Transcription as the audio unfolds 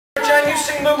you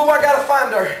seen Lulu? I gotta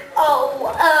find her.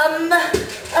 Oh,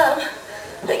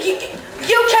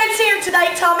 you can't see her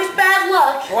today, Tom. It's bad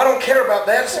luck. Well, I don't care about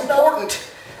that. It's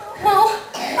important. Well,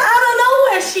 I don't know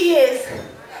where she is.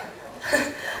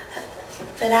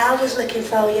 But I was looking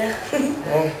for you.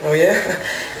 Oh yeah?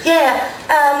 Yeah,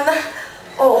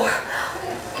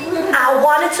 I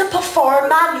wanted to perform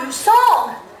my new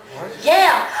song. What?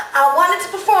 Yeah, I wanted to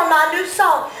perform my new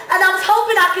song, and I was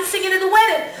hoping I could sing it at the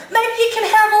wedding. Maybe you can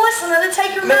have a listen and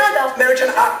take your mind off. Mary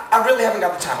Jane, I really haven't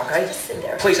got the time, okay? Just sit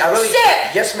there. Please, I really...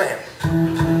 Sit! Yes, ma'am.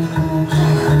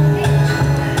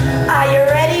 Are you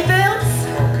ready, Boots?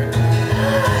 Okay.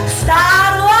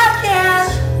 Start walking.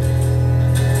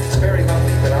 It's very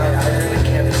lovely, but I really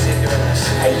can't sit doing this.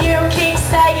 You keep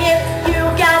saying you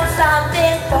got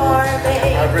something for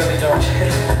me. I really don't.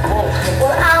 Oh.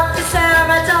 Well, officer,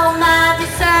 I don't mind you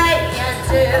saying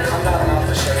to. I'm not an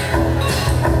officer.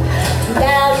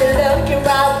 Now you're looking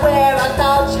right where I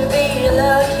thought you'd be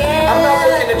looking. I'm not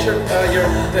looking at your thing.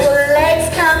 Well, legs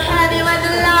come handy when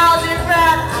the laws are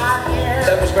right out here.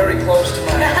 That was very close to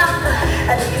mine.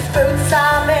 And these boots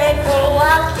are made for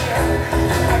walking,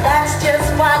 and that's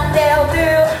just what they'll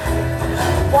do.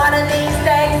 One of these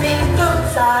days, these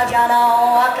boots are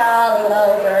gonna walk all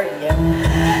over you.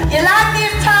 You like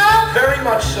this, Tom? Very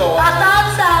much so. I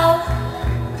thought so.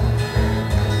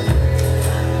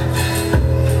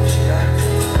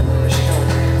 Where's she going?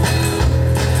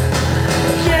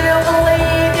 You don't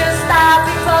believe you stopped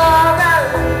me for a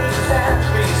reason.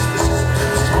 Please, this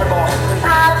is my ball.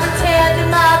 I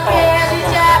pretended my bed is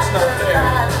just It's not fair.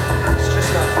 fun. It's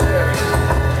just not fair.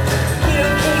 You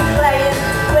keep playing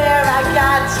where I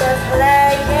got you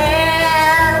playing.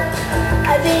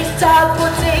 And these double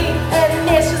D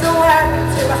initials are working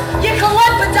too. You can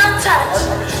look but don't touch.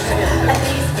 And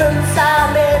these boots are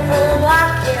made for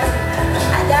walking,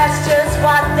 and that's just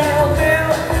what they'll do.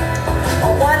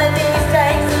 But one of these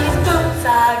days, these boots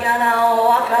are gonna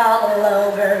walk all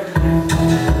over you.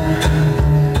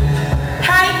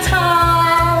 Hey,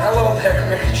 Tom. Hello there,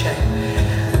 Mary Jane.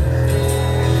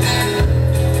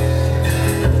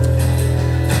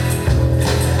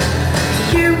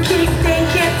 You keep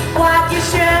thinking what you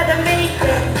shouldn't be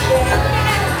thinking.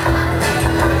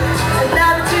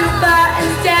 Another 2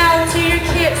 buttons down to your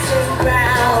kissing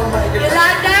ground. You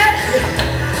like that?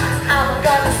 I'm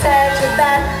gonna set you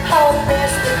back home,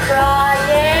 Mr.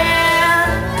 Crying.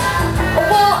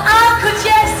 Well, Uncle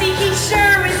Jesse, he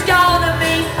sure is gonna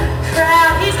be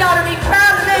proud. He's gonna be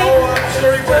proud of me. Oh, I'm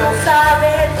sure he will.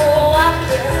 Sorry for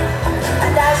walking,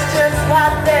 and that's just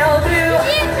what they'll do.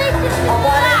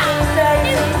 One of these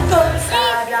days, these boots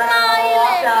are gonna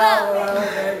walk all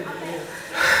over you.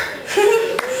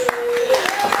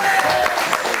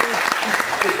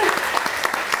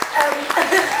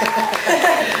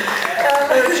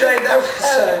 Mary Jane,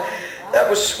 that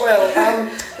was swell.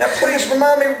 Now please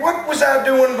remind me, what was I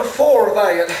doing before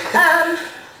that?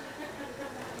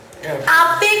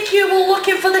 I think you were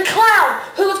looking for the clown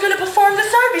who was going to perform the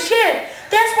service here.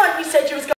 That's what you said you was going to